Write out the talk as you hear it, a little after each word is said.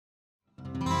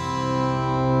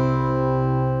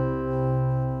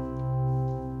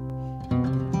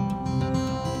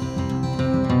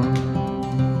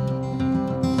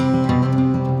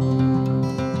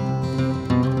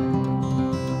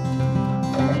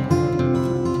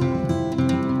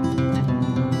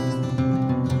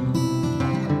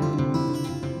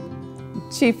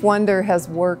Chief Wunder has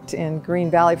worked in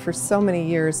Green Valley for so many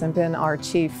years and been our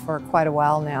chief for quite a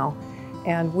while now.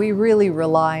 And we really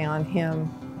rely on him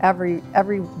every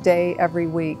day, every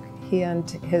week, he and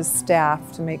his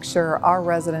staff, to make sure our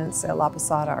residents at La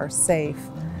Posada are safe.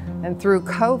 And through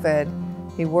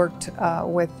COVID, he worked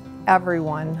with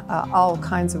everyone, all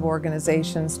kinds of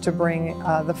organizations, to bring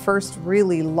the first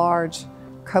really large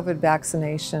COVID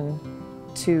vaccination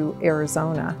to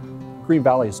Arizona. Green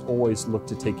Valley has always looked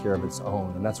to take care of its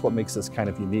own, and that's what makes us kind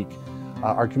of unique.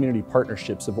 Our community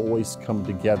partnerships have always come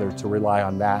together to rely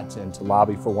on that and to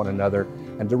lobby for one another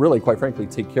and to really, quite frankly,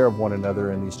 take care of one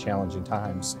another in these challenging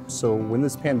times. So when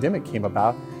this pandemic came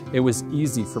about, it was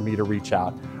easy for me to reach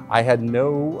out. I had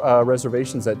no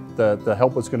reservations that the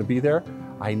help was going to be there.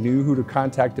 I knew who to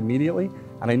contact immediately,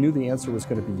 and I knew the answer was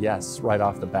going to be yes right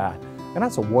off the bat. And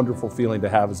that's a wonderful feeling to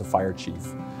have as a fire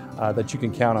chief. That you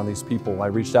can count on these people. I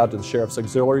reached out to the Sheriff's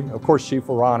Auxiliary, of course, Chief,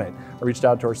 we're on it. I reached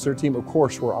out to our CERT team, of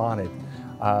course, we're on it.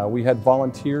 We had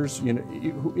volunteers,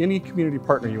 any community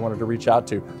partner you wanted to reach out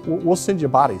to, we'll send you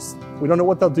bodies. We don't know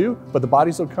what they'll do, but the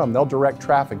bodies will come. They'll direct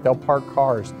traffic, they'll park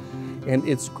cars. And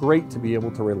it's great to be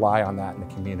able to rely on that in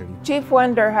the community. Chief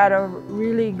Wunder had a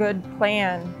really good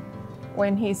plan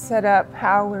when he set up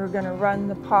how we were going to run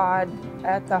the pod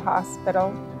at the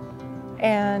hospital.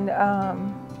 And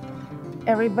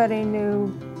everybody knew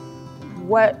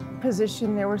what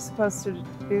position they were supposed to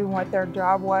do, what their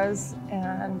job was,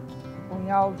 and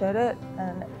we all did it,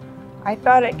 and I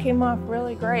thought it came off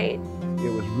really great.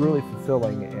 It was really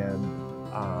fulfilling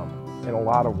in a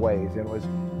lot of ways, and it was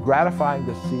gratifying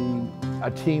to see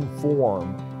a team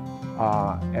form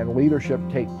and leadership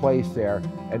take place there,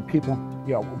 and people,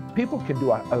 people can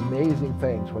do amazing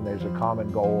things when there's a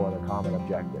common goal and a common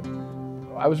objective.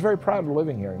 I was very proud of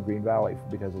living here in Green Valley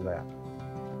because of that.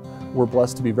 We're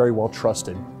blessed to be very well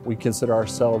trusted. We consider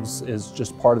ourselves as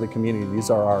just part of the community. These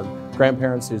are our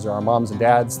grandparents, these are our moms and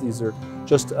dads, these are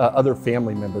just other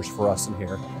family members for us in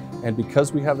here. And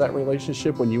because we have that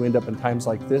relationship, when you end up in times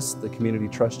like this, the community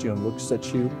trusts you and looks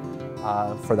at you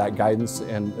for that guidance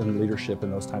and leadership in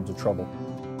those times of trouble.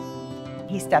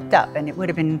 He stepped up, and it would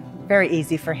have been very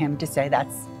easy for him to say,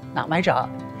 that's not my job.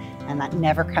 And that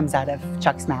never comes out of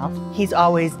Chuck's mouth. He's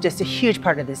always just a huge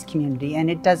part of this community, and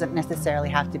it doesn't necessarily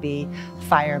have to be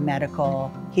fire,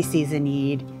 medical. He sees a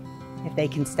need. If they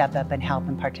can step up and help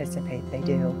and participate, they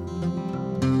do.